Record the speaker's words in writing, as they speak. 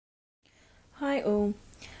Hi all.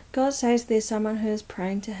 God says there's someone who is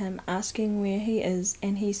praying to him, asking where he is,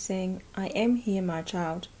 and he's saying, I am here, my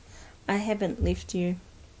child. I haven't left you.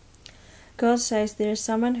 God says there is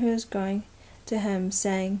someone who is going to him,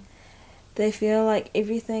 saying they feel like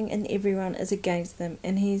everything and everyone is against them,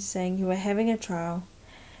 and he's saying you are having a trial,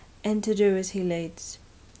 and to do as he leads.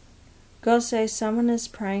 God says someone is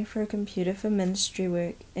praying for a computer for ministry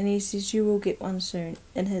work, and he says you will get one soon,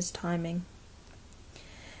 in his timing.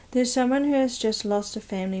 There's someone who has just lost a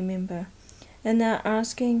family member, and they're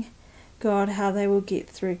asking God how they will get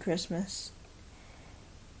through Christmas.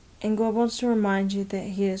 And God wants to remind you that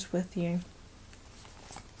he is with you.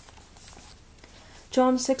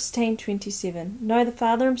 John 16:27. No, the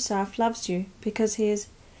Father himself loves you, because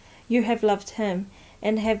you have loved him,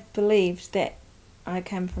 and have believed that I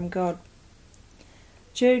came from God.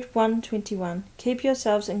 Jude 1:21. Keep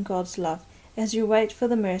yourselves in God's love, as you wait for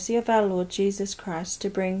the mercy of our Lord Jesus Christ to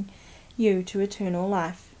bring you to eternal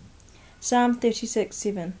life. Psalm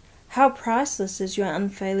 36:7. How priceless is your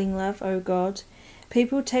unfailing love, O God!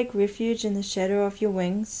 People take refuge in the shadow of your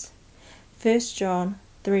wings. 1 John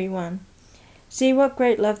 3:1. See what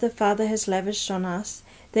great love the Father has lavished on us,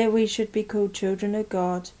 that we should be called children of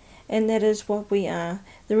God, and that is what we are.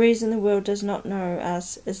 The reason the world does not know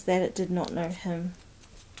us is that it did not know him.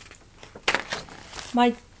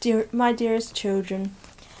 My dearest children,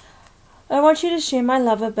 I want you to share my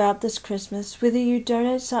love about this Christmas, whether you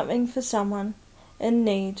donate something for someone in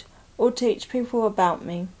need or teach people about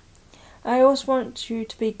me. I also want you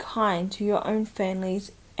to be kind to your own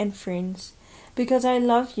families and friends, because I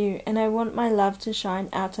love you and I want my love to shine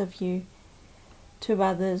out of you to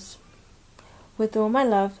others. With all my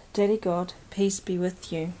love, Daddy God, peace be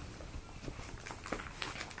with you.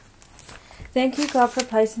 Thank you, God, for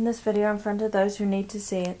placing this video in front of those who need to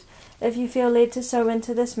see it. If you feel led to sow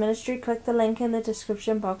into this ministry, click the link in the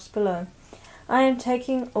description box below. I am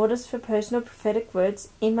taking orders for personal prophetic words.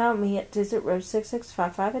 Email me at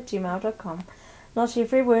desertroad6655@gmail.com. Not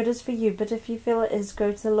every word is for you, but if you feel it is,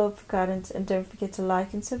 go to the Lord for guidance, and don't forget to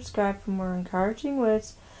like and subscribe for more encouraging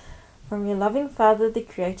words from your loving Father, the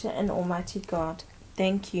Creator and Almighty God.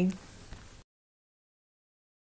 Thank you.